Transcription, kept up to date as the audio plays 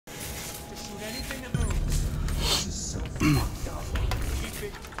Keep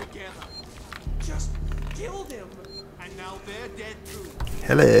it together. Just kill them, and now they're dead too.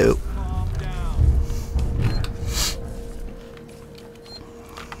 Hello. Calm down.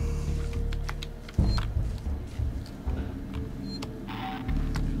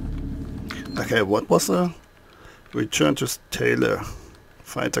 Okay, what was the return to Taylor?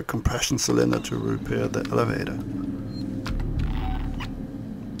 Find a compression cylinder to repair the elevator.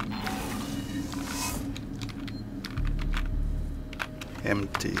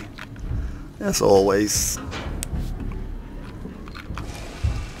 Empty. As always.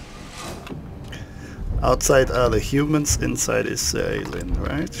 Outside are the humans, inside is the alien,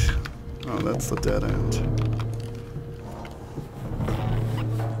 right? Oh, that's the dead end.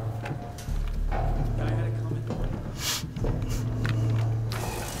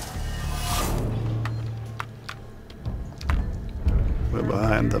 We're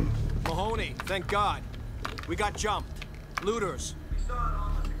behind them. Mahoney, thank God. We got jumped. Looters. We saw it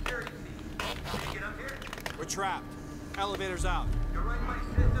on the security feed. Can you get up here? We're trapped. Elevator's out. You're right by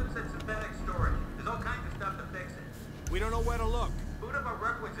systems and synthetic storage. There's all kinds of stuff to fix it. We don't know where to look. Boot up a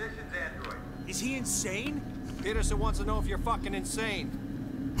requisitions android. Is he insane? Peterson wants to know if you're fucking insane.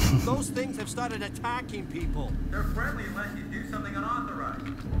 Those things have started attacking people. They're friendly unless you do something unauthorized.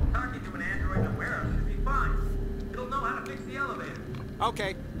 Talking to an android in a warehouse should be fine. It'll know how to fix the elevator.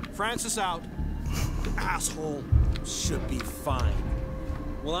 Okay, Francis out. Asshole. Should be fine.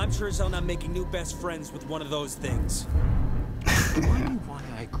 Well, I'm sure as hell not making new best friends with one of those things. Why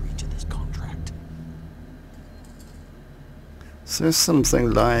I agreed to this contract? So there's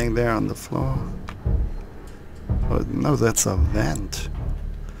something lying there on the floor. Oh no, that's a vent.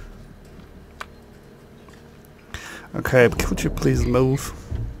 Okay, could you please move?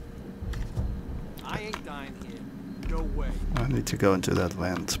 I ain't dying here. No way. I need to go into that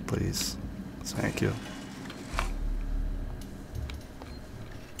vent, please. Thank you.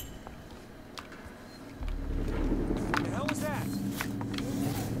 The hell was that?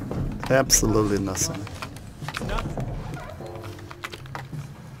 Absolutely nothing. Nothing.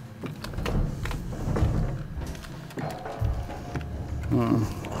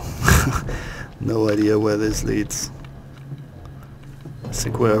 No idea where this leads. I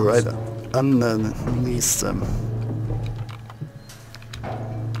think we're right underneath them.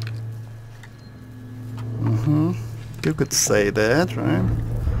 You could say that, right?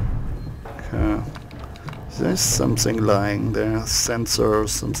 Okay. There's something lying there, sensor or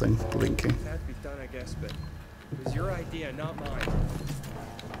something blinking. That'd be done, I guess, but it was your idea, not mine.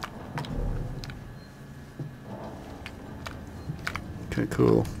 Okay,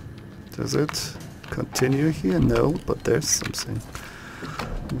 cool. Does it continue here? No, but there's something.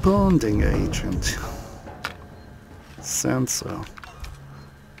 Bonding agent. Sensor.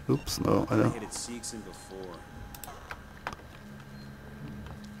 Oops, no, I don't. Hit it Seegson before.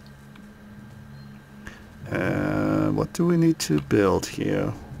 What do we need to build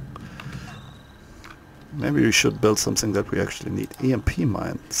here? Maybe we should build something that we actually need. EMP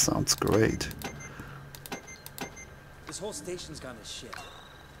mine sounds great. This whole station's gone to shit.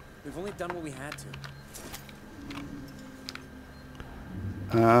 We've only done what we had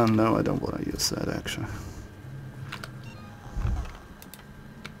to. No, I don't want to use that actually.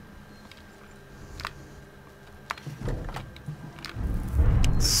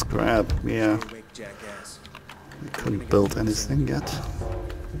 Scrap, yeah. Stay awake, jackass. We couldn't build anything yet.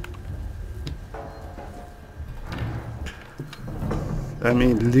 I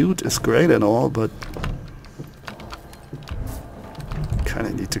mean, loot is great and all, but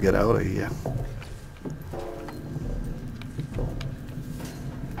kinda need to get out of here.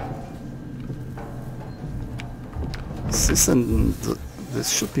 This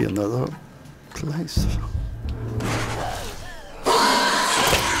should be another place.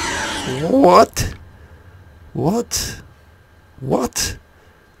 What? What? What?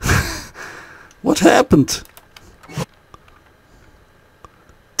 What happened?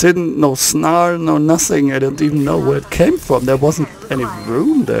 Didn't no snarl, no nothing. I don't even know where it came from. There wasn't any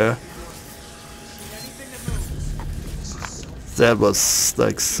room there. That was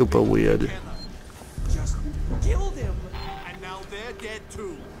like super weird. Just kill them, and now they're dead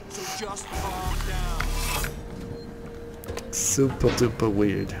too. So just calm down. Super duper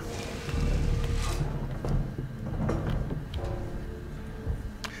weird.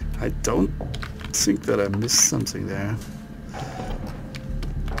 I don't think that I missed something there.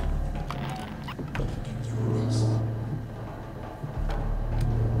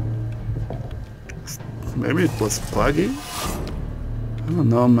 Maybe it was buggy? I don't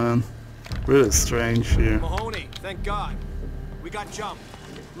know, man. Really strange here. Mahoney, thank God. We got jumped.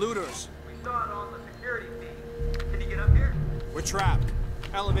 Looters. We saw it on the security feed. Can you get up here? We're trapped.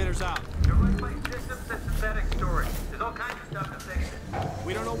 Elevator's out. Your replay systems and synthetic storage. There's all kinds of stuff to fix it.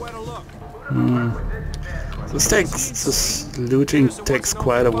 We don't know where to look. This looting Peterson wants takes to know if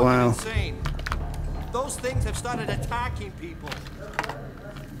quite a you're fucking while. insane. Those things have started attacking people.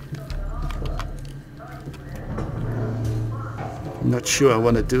 I'm not sure I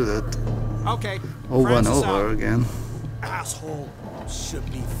want to do that Okay. over and Francis over out. again. Asshole. Should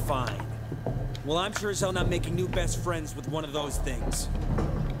be fine. Well, I'm sure as hell not making new best friends with one of those things.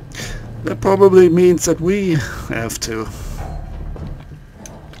 That probably means that we have to.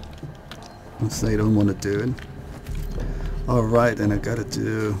 Since they don't want to do it. Alright, and I gotta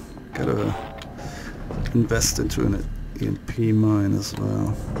invest into an EMP mine as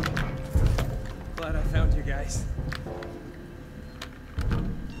well. Glad I found you guys.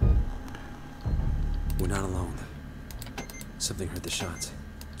 We're not alone. Something heard the shots.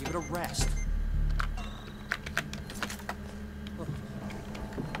 Give it a rest.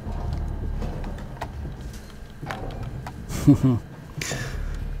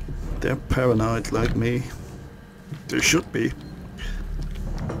 They're paranoid like me. They should be.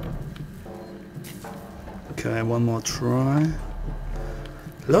 Okay, one more try.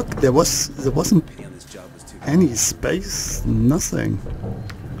 Look, there wasn't Pay on this job was too. any space, nothing.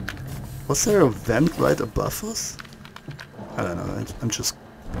 Was there a vent right above us? I don't know, I'm just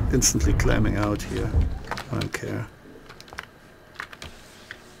instantly climbing out here. I don't care.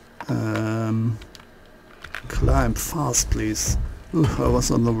 Climb fast, please. Ooh, I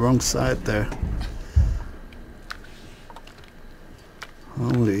was on the wrong side there.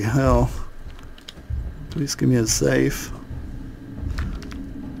 Holy hell. Please give me a save.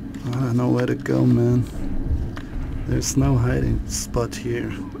 I don't know where to go, man. There's no hiding spot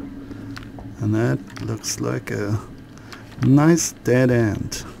here. And that looks like a nice dead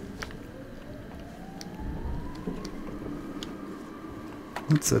end.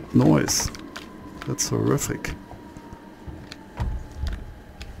 What's that noise? That's horrific.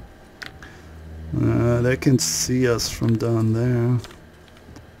 They can see us from down there.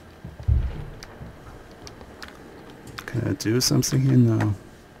 Can I do something here? No.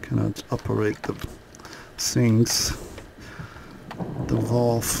 Cannot operate the things. The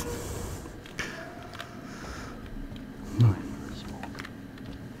valve.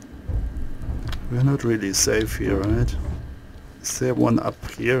 We're not really safe here, right? Is there one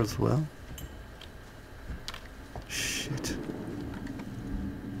up here as well? Shit.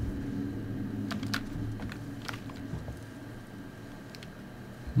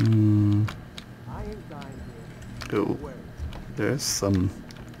 Oh, there's some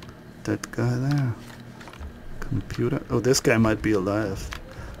dead guy there. Computer. Oh, this guy might be alive.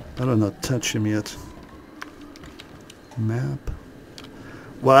 Better not touch him yet. Map.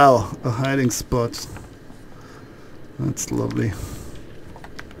 Wow, a hiding spot. That's lovely.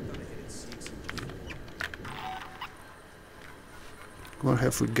 What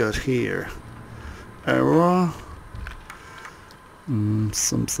have we got here? Error.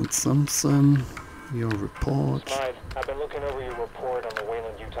 Something. Your report. Clyde, I've been looking over your report on the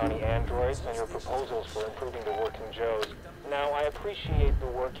Weyland-Yutani androids and your proposals for improving the working Joes. Now, I appreciate the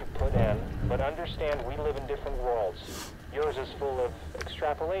work you put in, but understand we live in different worlds. Yours is full of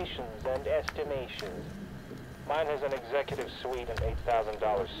extrapolations and estimations. Mine has an executive suite and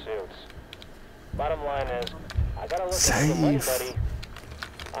 $8,000 suits. Bottom line is, I gotta look at the money, buddy.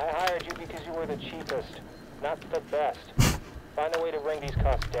 I hired you because you were the cheapest, not the best. Find a way to bring these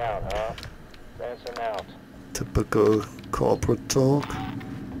costs down, huh? Ransom out. Typical corporate talk.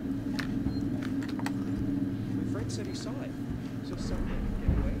 Frank said he saw it. So someone can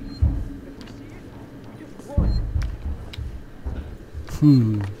get away. If we see it, we just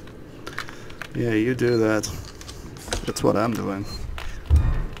run. Yeah, you do that. That's what I'm doing.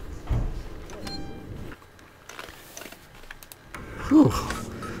 Whew.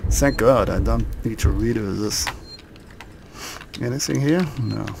 Thank God I don't need to redo this. Anything here?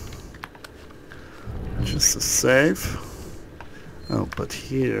 No. Just a save. Oh, but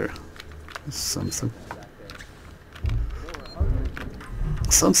here is something.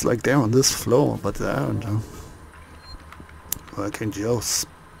 Sounds like they're on this floor, but I don't know. Or I can just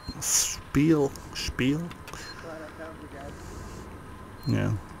spiel.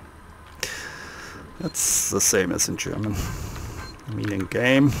 Yeah. That's the same as in German. Meaning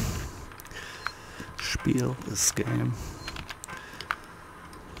game. Spiel is game.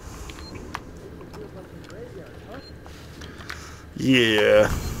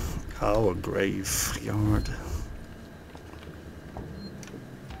 Yeah, our graveyard.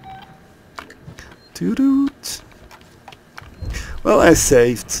 Doo-doot. Well, I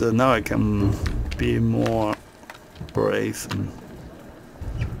saved, so now I can be more brave and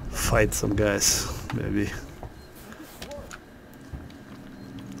fight some guys, maybe.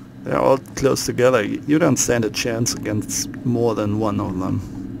 They're all close together. You don't stand a chance against more than one of them.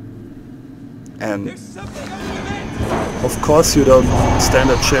 And of course you don't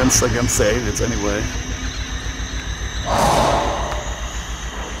stand a chance against the aliens anyway.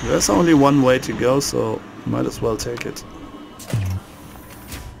 There's only one way to go, so might as well take it.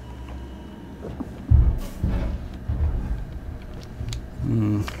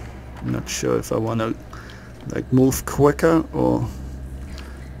 I'm not sure if I wanna like move quicker or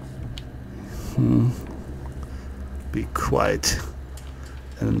be quiet,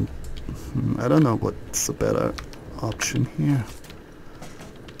 and I don't know what's a better option here.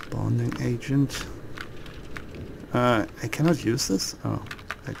 Bonding agent. I cannot use this? Oh,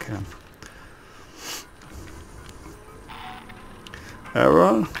 I can.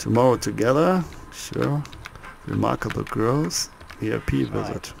 Error. Tomorrow together. Sure. Remarkable growth. VIP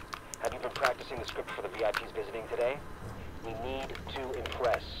visit. Have you been practicing the script for the VIPs visiting today? We need to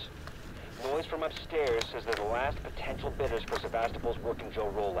impress. Noise from upstairs says they're the last potential bidders for Sevastopol's Working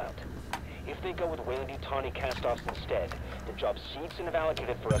Joe rollout. If they go with Weyland-Yutani castoffs instead, the job Seegson have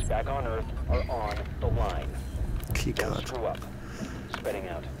allocated for us back on Earth are on the line. Don't Keycard. screw up. Spreading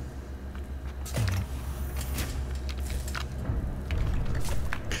out.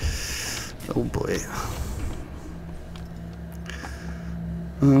 Oh boy.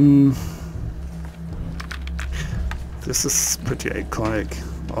 This is pretty iconic.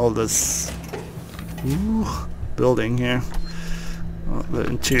 All this building here. The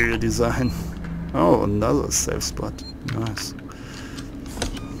interior design. Oh, another safe spot. Nice.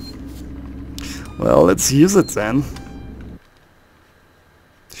 Well, let's use it then.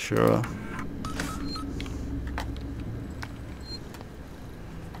 Sure.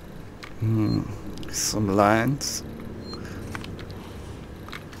 Some lines.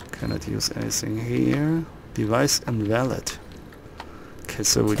 Cannot use anything here. Device invalid. Okay,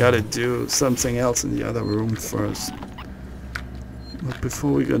 so we gotta do something else in the other room first. But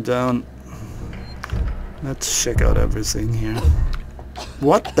before we go down, let's check out everything here.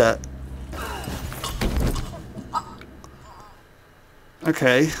 What the?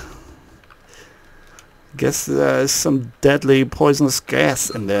 Okay. Guess there is some deadly poisonous gas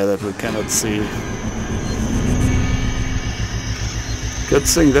in there that we cannot see. Good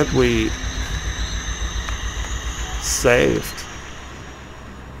thing that we saved.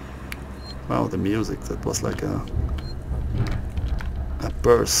 Wow, the music, that was like a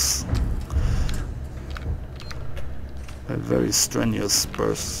burst. A very strenuous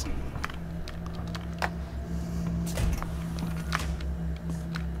burst.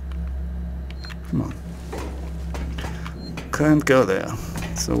 Come on. Can't go there.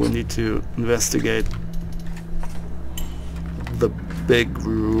 So we need to investigate the big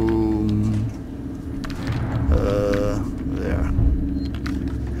room. There.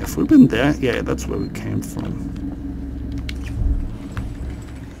 Have we been there? Yeah, that's where we came from.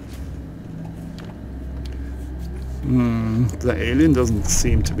 The alien doesn't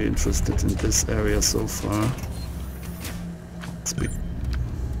seem to be interested in this area so far.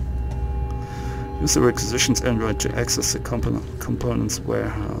 Use the requisitions android to access the components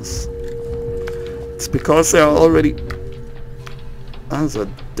warehouse. It's because there are already other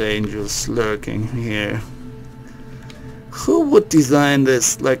dangers lurking here. Who would design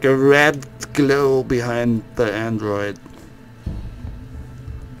this? Like a red glow behind the android.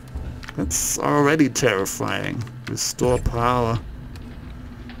 That's already terrifying. Restore power.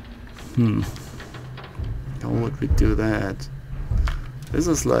 How would we do that? This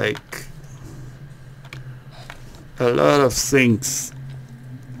is like a lot of things.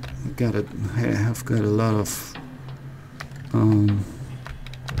 I've got a lot of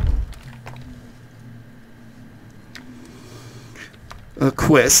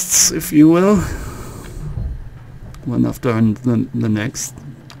quests, if you will. One after the next.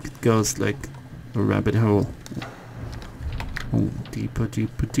 It goes like a rabbit hole. Oh, deeper,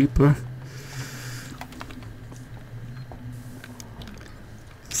 deeper, deeper.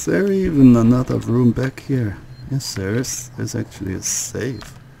 Is there even another room back here? Yes, there is. There's actually a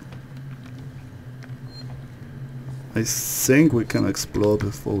safe. I think we can explore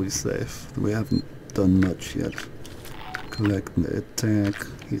before we save. We haven't done much yet. Collect the attack.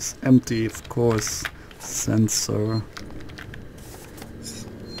 He's empty, of course. Sensor.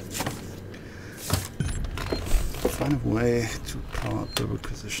 Find a way to power up the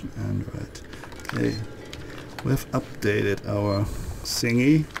requisition android. Okay, we've updated our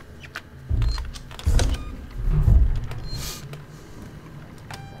thingy.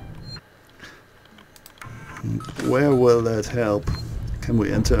 Where will that help? Can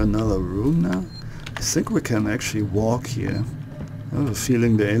we enter another room now? I think we can actually walk here. I have a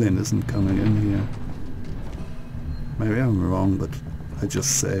feeling the alien isn't coming in here. Maybe I'm wrong, but I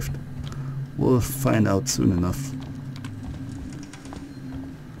just saved. We'll find out soon enough.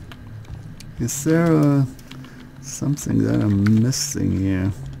 Is there something that I'm missing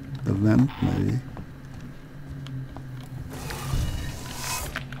here? The vent, maybe?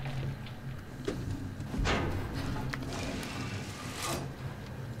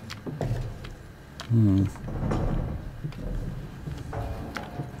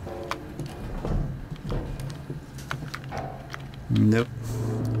 Nope.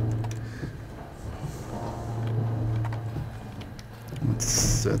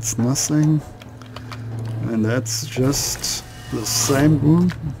 That's nothing. And that's just the same room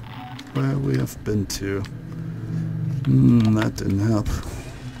where we have been to. That didn't help.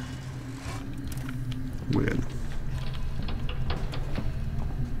 Weird.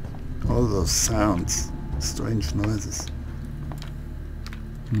 All those sounds. Strange noises.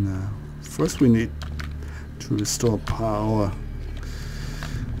 Now, first we need to restore power.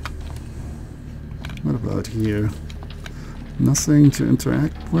 What about here? Nothing to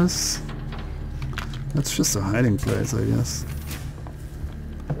interact with? That's just a hiding place, I guess.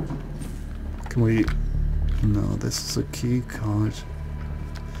 Can we... No, this is a key card.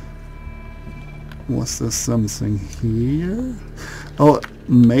 Was there something here? Oh,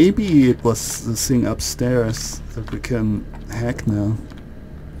 maybe it was the thing upstairs that we can hack now.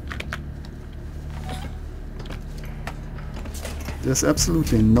 There's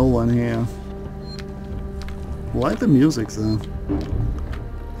absolutely no one here. Why the music though?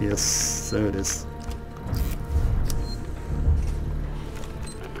 Yes, there it is.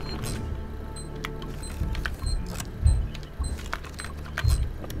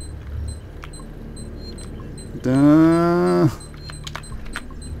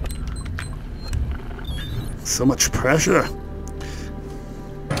 So much pressure.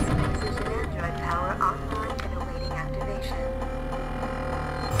 Android power offline and awaiting activation.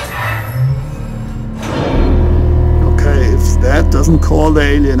 Okay, if that doesn't call the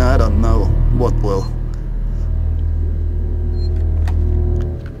alien, I don't know what will.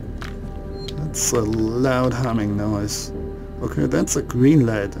 That's a loud humming noise. Okay, that's a green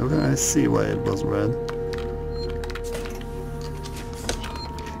light. Okay, I see why it was red.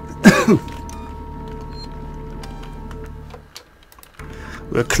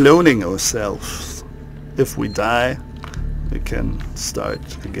 We're cloning ourselves. If we die, we can start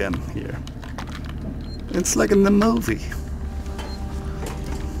again here. It's like in the movie.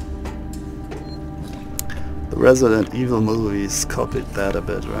 The Resident Evil movies copied that a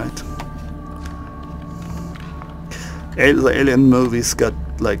bit, right? The Alien movies got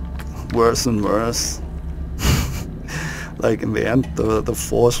like worse and worse. Like in the end, the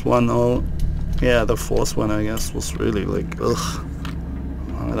fourth one, the fourth one I guess was really like, ugh.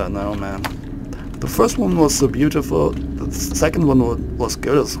 I don't know, man. The first one was so beautiful, the second one was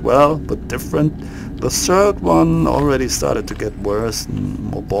good as well, but different. The third one already started to get worse and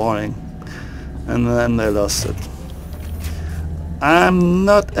more boring, and then they lost it. I'm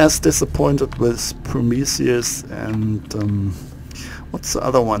not as disappointed with Prometheus and what's the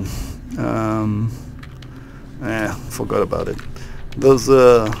other one? Forgot about it. Those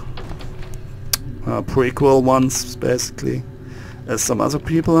prequel ones, basically. As some other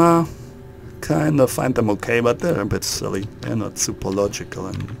people are, kind of find them okay, but they're a bit silly. They're not super logical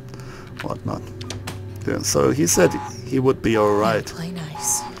and whatnot. Yeah, so he said he would be alright. Play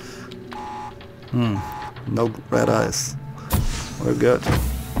nice. No red eyes. We're good.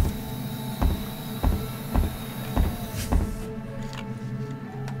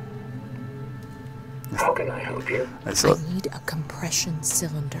 How can I help you? I need a compression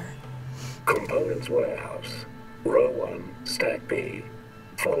cylinder. Components warehouse. Row 1, stack B.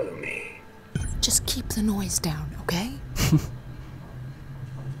 Follow me. Just keep the noise down, okay?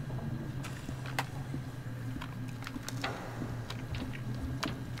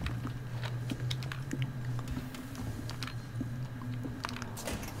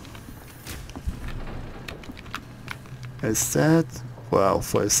 Is that... Wow,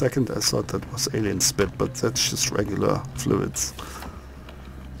 for a second I thought that was alien spit, but that's just regular fluids.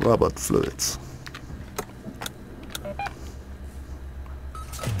 Robot fluids.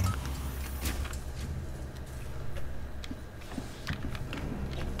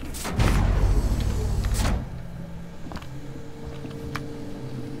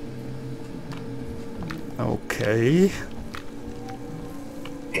 Okay.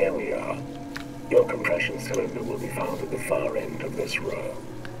 Here we are. Your compression cylinder will be found at the far end of this row.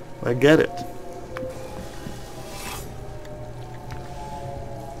 I get it.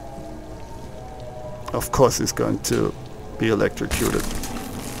 of course he's going to be electrocuted.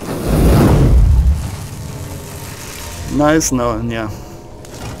 Nice knowing, yeah.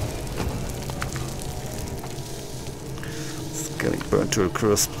 It's getting burnt to a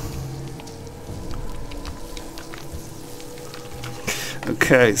crisp.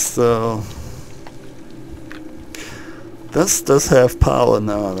 Okay, so this does have power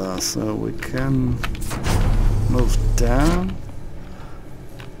now though, so we can move down.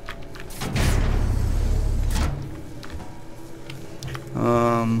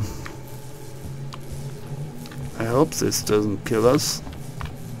 I hope this doesn't kill us.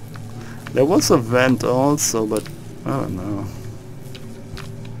 There was a vent also, but I don't know.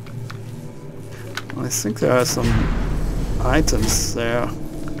 I think there are some items there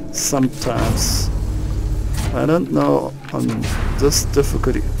sometimes. I don't know on this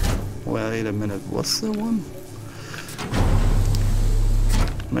difficulty. Wait a minute, was there one?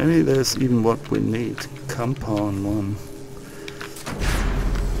 Maybe there's even what we need. Compound one.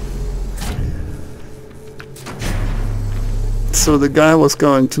 So the guy was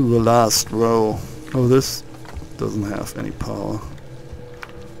going to the last row. Oh, this doesn't have any power.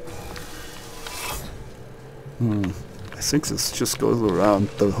 I think this just goes around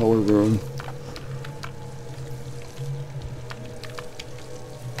the whole room.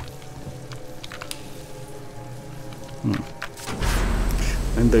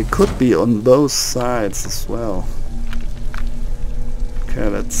 And they could be on those sides as well. Okay,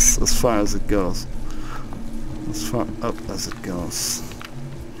 that's as far as it goes. As far up as it goes.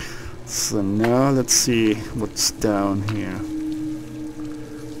 So now let's see what's down here.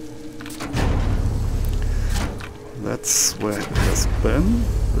 That's where it has been.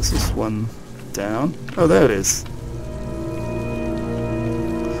 This is one down. Oh, there it is.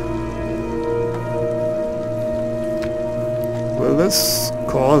 Will this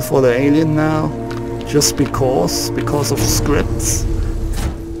call for the alien now? Just because of scripts?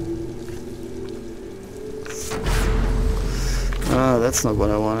 Ah, that's not what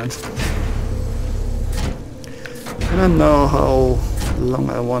I wanted. I don't know how long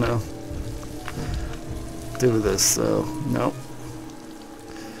I want to do this, so no.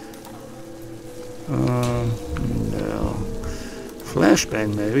 No.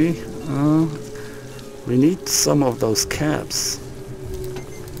 Flashbang maybe. We need some of those caps.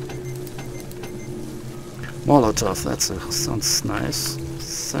 Molotov, sounds nice.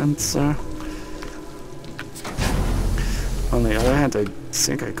 Sensor. On the other hand, I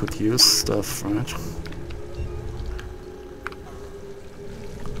think I could use stuff, right?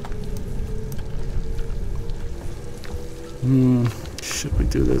 Should we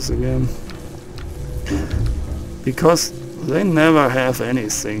do this again? Because they never have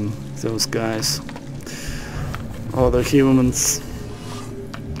anything, those guys. Or the humans.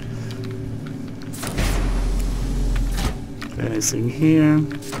 Anything here?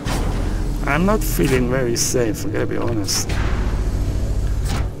 I'm not feeling very safe, I gotta be honest.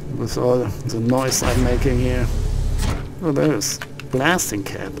 With all the noise I'm making here. Oh, there's blasting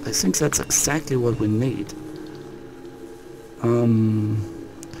cap. I think that's exactly what we need.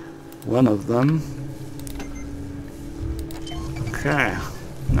 One of them. Okay,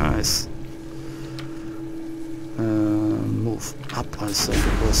 nice. Move up, I think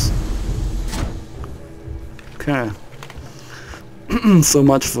it was. Okay. So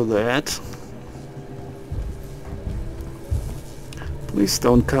much for that. Please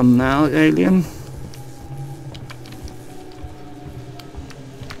don't come now, alien.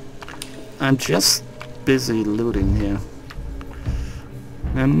 I'm just busy looting here.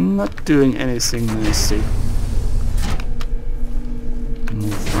 I'm not doing anything nasty.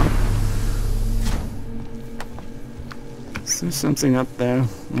 Move up. Is there something up there?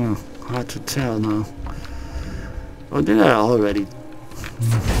 Oh, hard to tell now. Or did I already?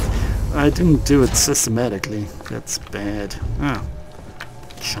 I didn't do it systematically. That's bad. Ah.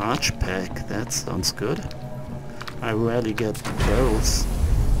 Charge pack. That sounds good. I rarely get those.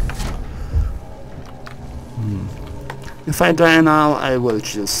 If I die now, I will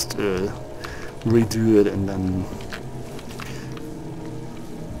just redo it and then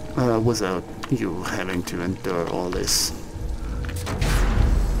without you having to endure all this.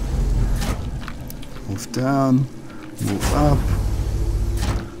 Move down, move up,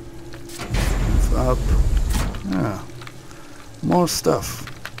 move up. Yeah, more stuff.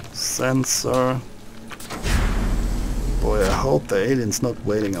 Sensor. Boy, I hope the alien's not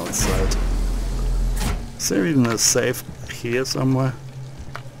waiting outside. Is there even a safe here somewhere?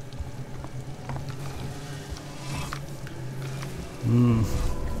 You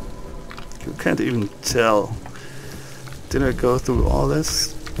can't even tell. Did I go through all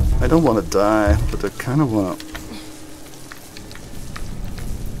this? I don't want to die, but I kind of want to...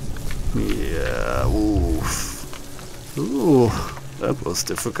 Yeah, oof. Ooh, that was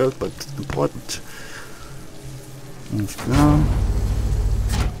difficult, but important. Move down.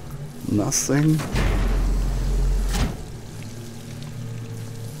 Nothing.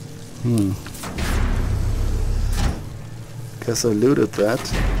 Guess I looted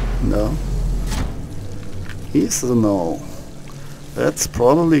that. No. He's a no. That's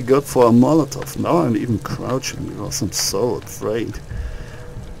probably good for a Molotov. Now I'm even crouching because I'm so afraid.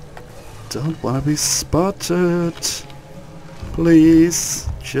 Don't want to be spotted. Please,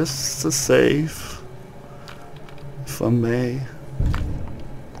 just a save. If I may.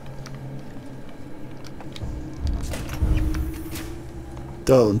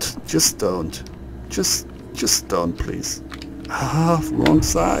 Don't. Just don't. Just don't, please. Ah, wrong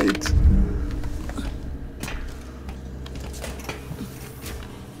side.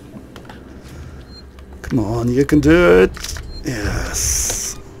 Come on, you can do it.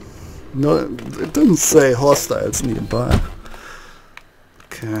 Yes. No, it doesn't say hostiles nearby.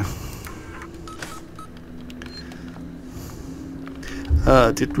 Okay.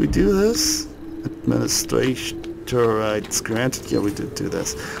 Did we do this? Administrator rights granted. Yeah, we did do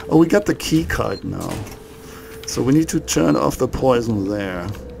this. Oh, we got the key card now. So we need to turn off the poison there.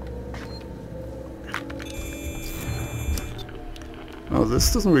 Oh,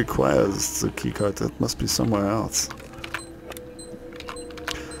 this doesn't require the key card. That must be somewhere else.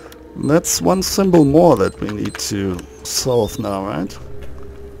 That's one symbol more that we need to solve now, right?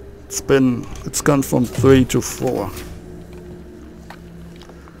 It's gone from 3 to 4.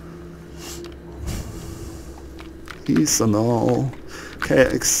 He's an all. Okay,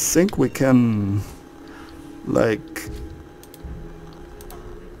 I think we can like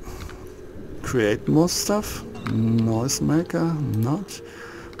create more stuff. Noisemaker, not.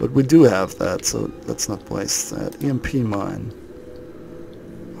 But we do have that, so let's not waste that. EMP mine.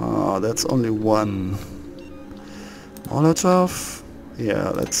 Ah, that's only one. Molotov. Yeah,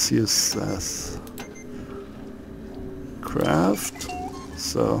 let's use this. Craft.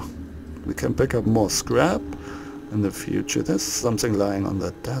 So we can pick up more scrap in the future. There's something lying on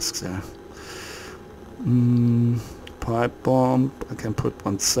that desk there. Pipe bomb. I can put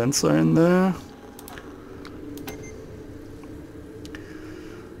one sensor in there.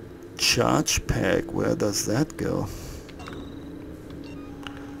 Charge pack. Where does that go?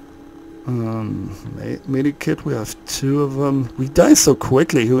 Medikit. We have 2 of them. We die so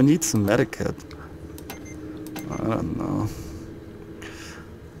quickly. Who needs a medikit? I don't know.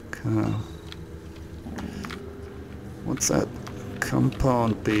 Okay. What's that?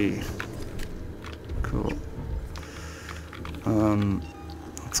 Compound B. Cool.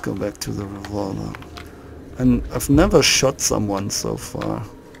 Let's go back to the revolver. And I've never shot someone so far.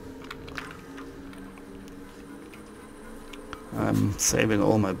 I'm saving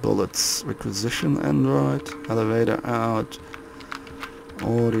all my bullets. Requisition android. Elevator out.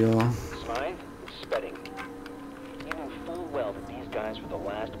 Audio. Smythe, Spedding. You knew full well that these guys were the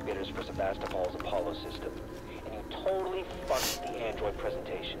last bidders for Sebastopol's Apollo system. And you totally fucked the android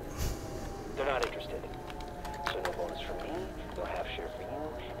presentation. They're not interested. So no bonus for me, no half share for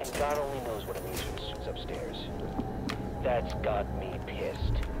you, and God only knows what it means for the suits upstairs. That's got me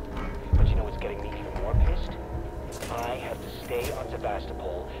pissed. But you know what's getting me even more pissed? I have to stay on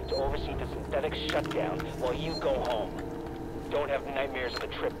Sebastopol to oversee the synthetic shutdown while you go home. Don't have nightmares of the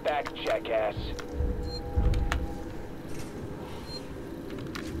trip back, jackass.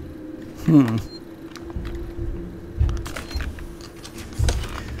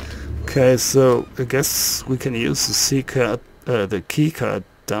 Okay, so I guess we can use the the key card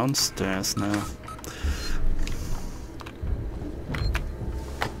downstairs now.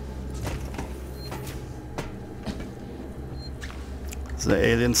 The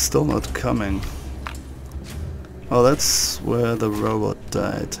alien's still not coming. Oh, that's where the robot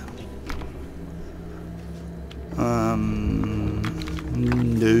died.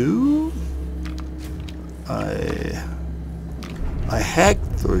 No. I hacked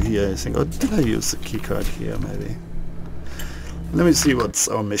through here, I think. Or did I use the keycard here, maybe? Let me see what's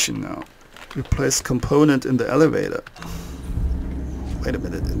our mission now. Replace component in the elevator. Wait a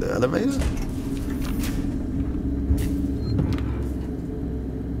minute, in the elevator?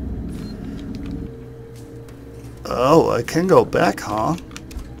 Oh, I can go back, huh?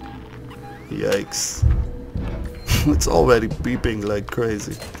 Yikes. It's already beeping like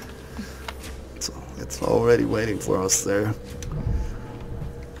crazy. It's already waiting for us there.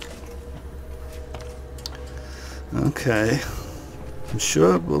 Okay. I'm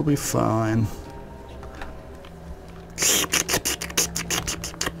sure it will be fine.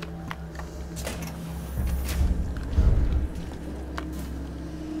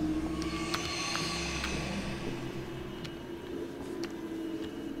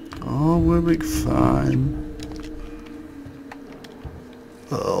 we'll be fine.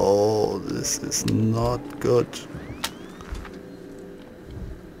 Oh, this is not good.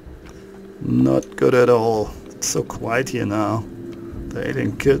 Not good at all. It's so quiet here now. The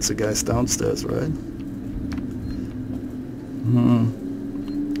alien killed the guys downstairs, right?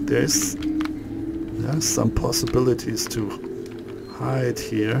 There's some possibilities to hide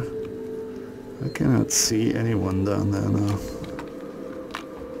here. I cannot see anyone down there now.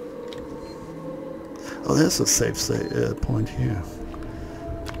 Oh, there's a safe point here.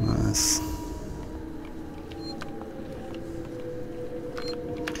 Nice.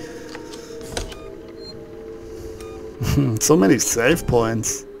 So many save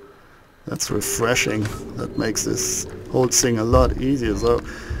points. That's refreshing. That makes this whole thing a lot easier. So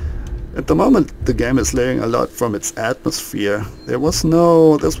at the moment the game is laying a lot from its atmosphere. There was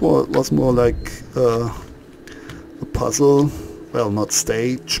no... this was more like a puzzle. Well, not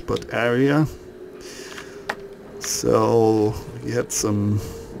stage, but area. So you had some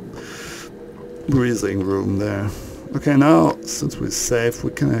breathing room there. Okay, now since we're safe,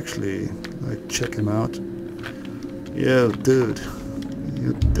 we can actually like check him out. Yeah, dude,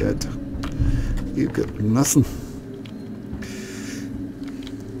 you're dead. You got nothing.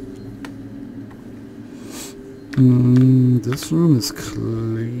 This room is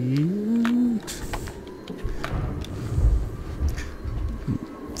cleared.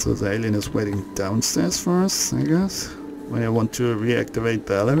 So the alien is waiting downstairs for us, I guess. When I want to reactivate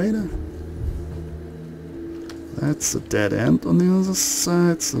the elevator. That's a dead end on the other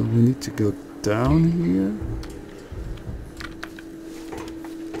side, so we need to go down here.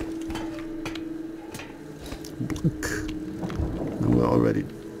 Look. Now we're already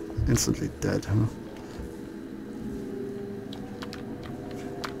instantly dead, huh?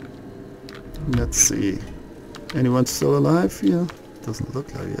 Let's see. Anyone still alive here? Doesn't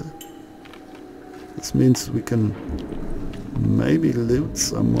look like it. This means we can maybe loot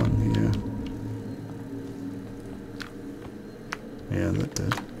someone here. Yeah, they're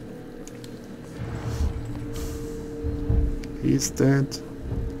dead. He's dead.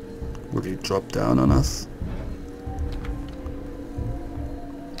 Will he drop down on us?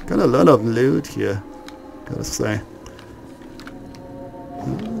 Got a lot of loot here, gotta say.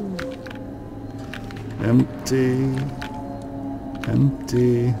 Empty.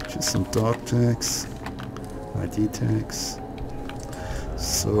 Empty. Just some dog tags. ID tags.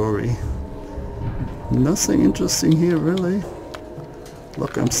 Sorry. Nothing interesting here, really.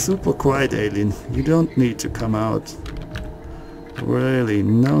 Look, I'm super quiet, alien. You don't need to come out. Really,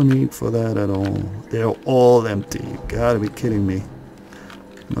 no need for that at all. They're all empty. You gotta be kidding me.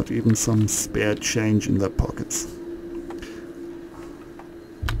 Not even some spare change in their pockets.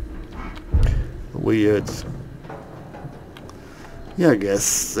 Weird. Yeah, I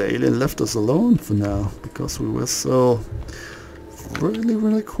guess the alien left us alone for now, because we were so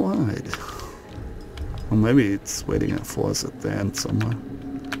really quiet. Or maybe it's waiting for us at the end somewhere.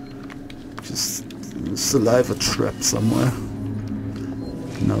 Just saliva trap somewhere.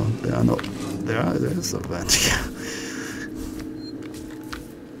 No, there are no... There is a vent here.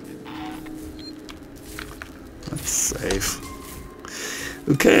 That's safe.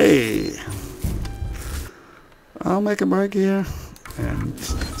 Okay. I'll make a break here. And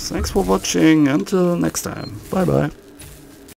thanks for watching. Until next time. Bye bye.